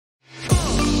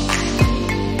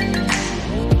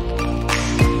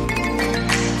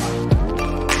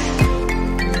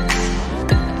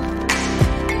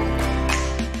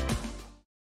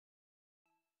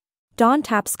Don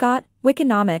Tapscott,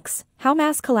 Wikinomics, How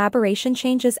Mass Collaboration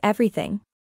Changes Everything.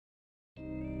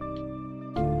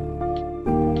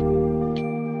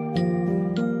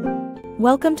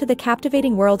 Welcome to the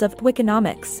captivating world of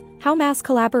Wikinomics, How Mass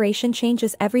Collaboration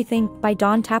Changes Everything by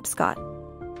Don Tapscott.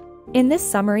 In this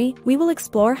summary, we will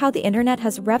explore how the internet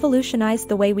has revolutionized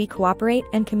the way we cooperate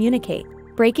and communicate,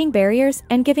 breaking barriers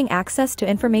and giving access to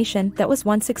information that was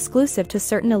once exclusive to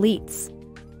certain elites.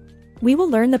 We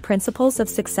will learn the principles of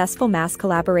successful mass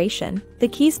collaboration, the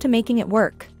keys to making it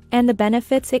work, and the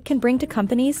benefits it can bring to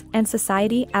companies and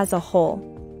society as a whole.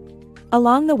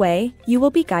 Along the way, you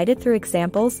will be guided through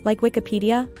examples like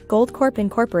Wikipedia, Goldcorp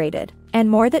Incorporated, and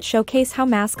more that showcase how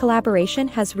mass collaboration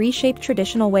has reshaped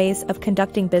traditional ways of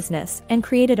conducting business and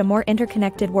created a more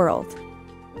interconnected world.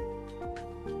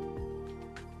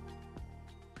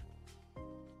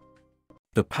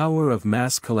 The power of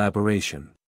mass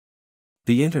collaboration.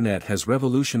 The internet has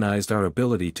revolutionized our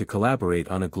ability to collaborate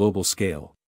on a global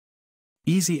scale.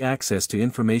 Easy access to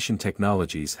information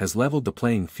technologies has leveled the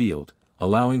playing field,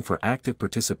 allowing for active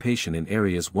participation in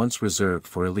areas once reserved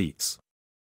for elites.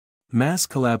 Mass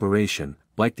collaboration,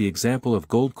 like the example of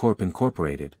Goldcorp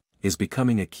Incorporated, is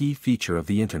becoming a key feature of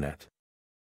the internet.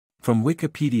 From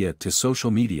Wikipedia to social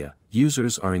media,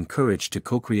 users are encouraged to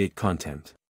co-create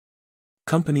content.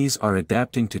 Companies are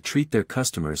adapting to treat their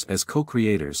customers as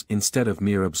co-creators instead of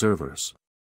mere observers.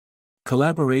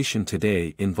 Collaboration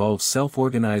today involves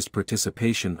self-organized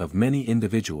participation of many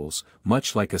individuals,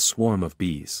 much like a swarm of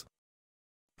bees.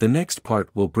 The next part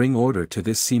will bring order to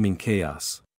this seeming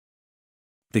chaos.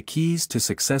 The keys to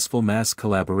successful mass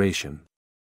collaboration.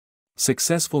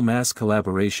 Successful mass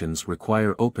collaborations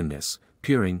require openness,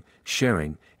 peering,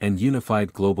 sharing, and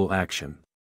unified global action.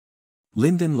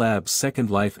 Linden Lab's Second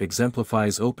Life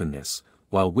exemplifies openness,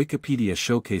 while Wikipedia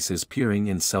showcases peering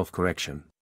and self-correction.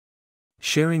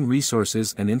 Sharing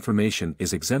resources and information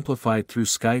is exemplified through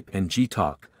Skype and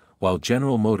Gtalk, while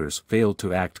General Motors failed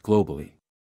to act globally.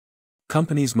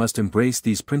 Companies must embrace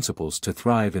these principles to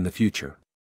thrive in the future.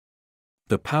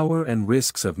 The power and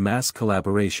risks of mass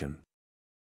collaboration.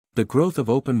 The growth of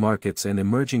open markets and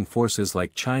emerging forces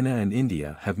like China and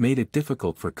India have made it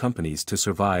difficult for companies to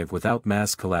survive without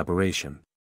mass collaboration.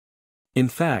 In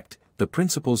fact, the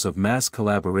principles of mass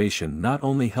collaboration not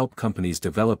only help companies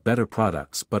develop better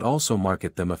products but also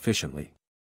market them efficiently.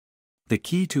 The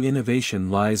key to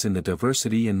innovation lies in the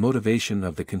diversity and motivation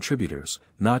of the contributors,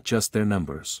 not just their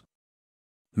numbers.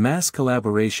 Mass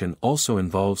collaboration also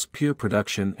involves peer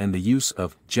production and the use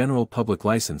of general public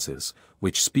licenses,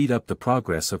 which speed up the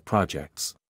progress of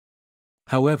projects.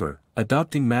 However,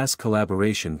 adopting mass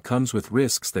collaboration comes with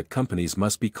risks that companies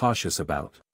must be cautious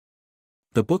about.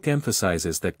 The book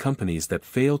emphasizes that companies that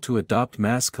fail to adopt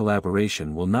mass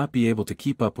collaboration will not be able to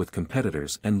keep up with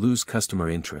competitors and lose customer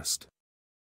interest.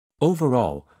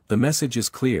 Overall, the message is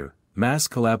clear. Mass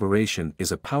collaboration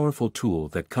is a powerful tool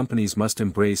that companies must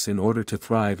embrace in order to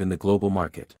thrive in the global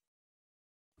market.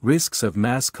 Risks of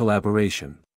mass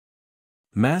collaboration.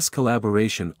 Mass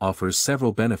collaboration offers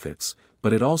several benefits,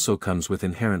 but it also comes with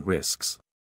inherent risks.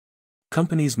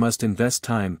 Companies must invest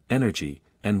time, energy,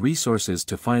 and resources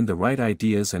to find the right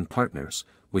ideas and partners,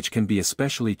 which can be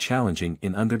especially challenging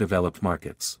in underdeveloped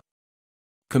markets.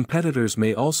 Competitors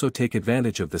may also take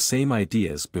advantage of the same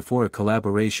ideas before a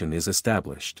collaboration is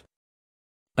established.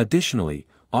 Additionally,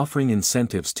 offering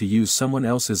incentives to use someone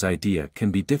else's idea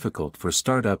can be difficult for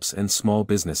startups and small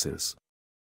businesses.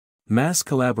 Mass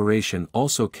collaboration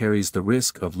also carries the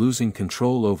risk of losing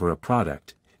control over a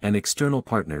product, and external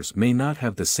partners may not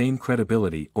have the same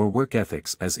credibility or work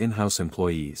ethics as in-house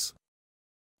employees.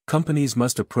 Companies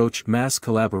must approach mass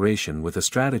collaboration with a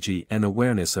strategy and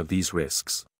awareness of these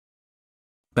risks.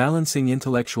 Balancing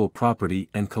intellectual property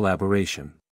and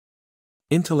collaboration.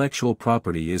 Intellectual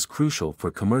property is crucial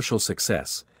for commercial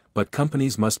success, but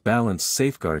companies must balance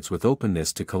safeguards with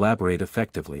openness to collaborate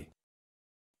effectively.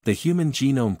 The Human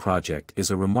Genome Project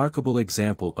is a remarkable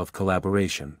example of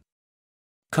collaboration.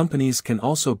 Companies can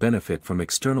also benefit from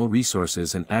external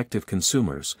resources and active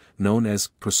consumers, known as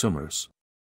prosumers.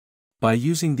 By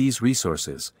using these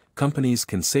resources, companies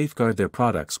can safeguard their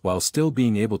products while still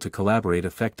being able to collaborate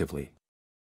effectively.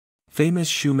 Famous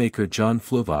shoemaker John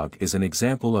Flovog is an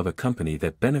example of a company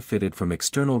that benefited from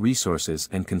external resources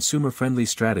and consumer-friendly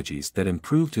strategies that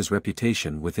improved his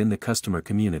reputation within the customer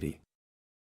community.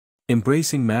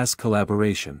 Embracing mass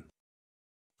collaboration.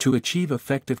 To achieve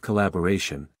effective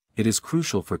collaboration, it is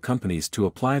crucial for companies to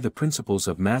apply the principles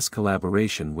of mass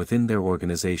collaboration within their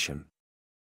organization.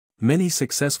 Many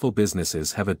successful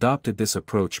businesses have adopted this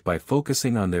approach by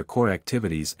focusing on their core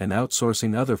activities and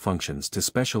outsourcing other functions to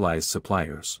specialized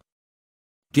suppliers.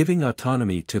 Giving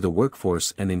autonomy to the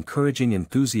workforce and encouraging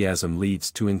enthusiasm leads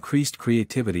to increased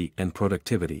creativity and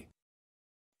productivity.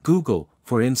 Google,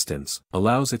 for instance,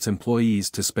 allows its employees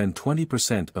to spend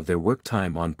 20% of their work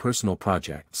time on personal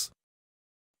projects.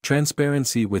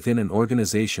 Transparency within an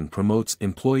organization promotes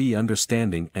employee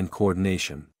understanding and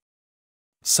coordination.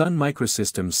 Sun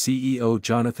Microsystems CEO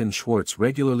Jonathan Schwartz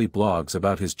regularly blogs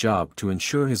about his job to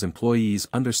ensure his employees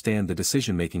understand the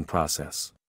decision-making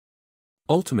process.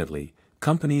 Ultimately,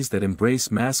 companies that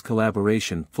embrace mass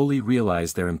collaboration fully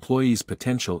realize their employees'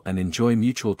 potential and enjoy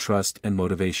mutual trust and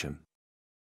motivation.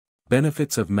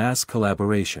 Benefits of mass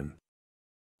collaboration.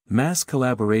 Mass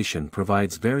collaboration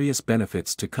provides various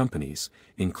benefits to companies,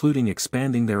 including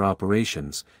expanding their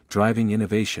operations, driving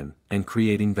innovation, and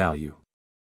creating value.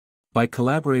 By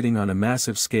collaborating on a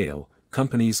massive scale,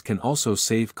 companies can also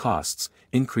save costs,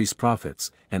 increase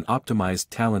profits, and optimize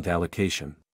talent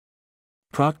allocation.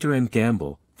 Procter &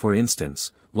 Gamble, for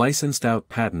instance, licensed out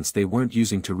patents they weren't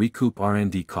using to recoup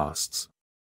R&D costs.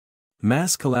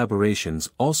 Mass collaborations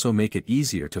also make it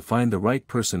easier to find the right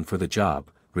person for the job,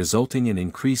 resulting in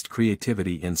increased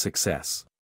creativity and success.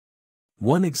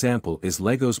 One example is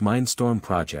Lego's Mindstorm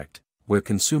project, where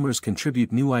consumers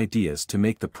contribute new ideas to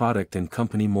make the product and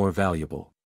company more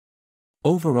valuable.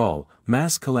 Overall,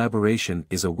 mass collaboration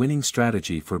is a winning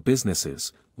strategy for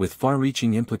businesses, with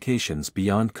far-reaching implications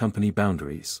beyond company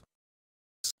boundaries.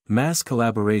 Mass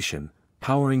collaboration,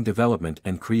 powering development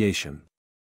and creation.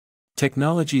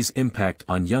 Technology's impact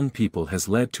on young people has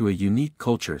led to a unique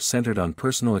culture centered on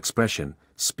personal expression,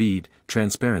 speed,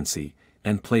 transparency,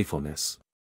 and playfulness.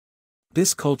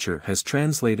 This culture has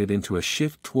translated into a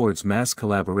shift towards mass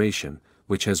collaboration,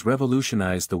 which has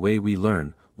revolutionized the way we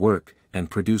learn, work, and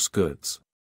produce goods.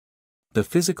 The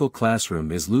physical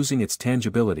classroom is losing its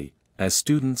tangibility, as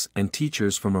students and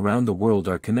teachers from around the world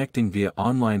are connecting via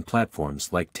online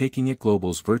platforms like Taking It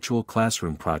Global's virtual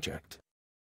classroom project.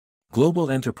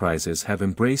 Global enterprises have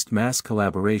embraced mass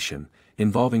collaboration,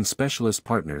 involving specialist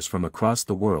partners from across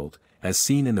the world, as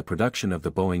seen in the production of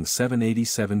the Boeing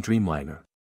 787 Dreamliner.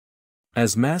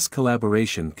 As mass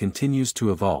collaboration continues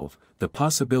to evolve, the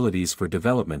possibilities for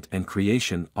development and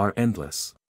creation are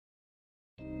endless.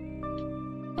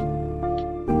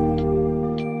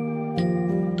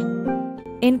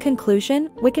 In conclusion,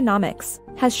 Wikinomics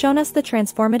has shown us the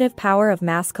transformative power of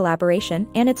mass collaboration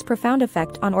and its profound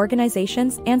effect on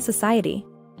organizations and society.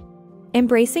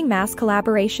 Embracing mass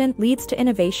collaboration leads to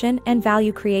innovation and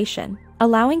value creation,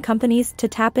 allowing companies to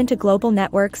tap into global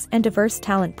networks and diverse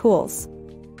talent pools.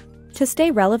 To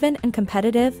stay relevant and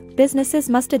competitive, businesses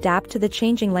must adapt to the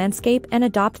changing landscape and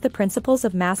adopt the principles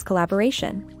of mass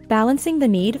collaboration, balancing the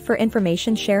need for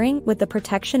information sharing with the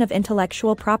protection of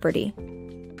intellectual property.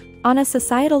 On a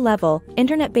societal level,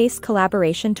 internet-based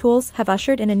collaboration tools have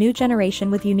ushered in a new generation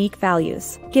with unique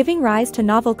values, giving rise to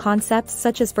novel concepts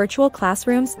such as virtual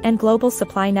classrooms and global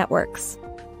supply networks.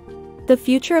 The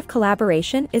future of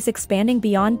collaboration is expanding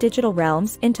beyond digital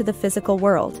realms into the physical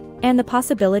world, and the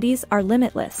possibilities are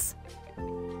limitless.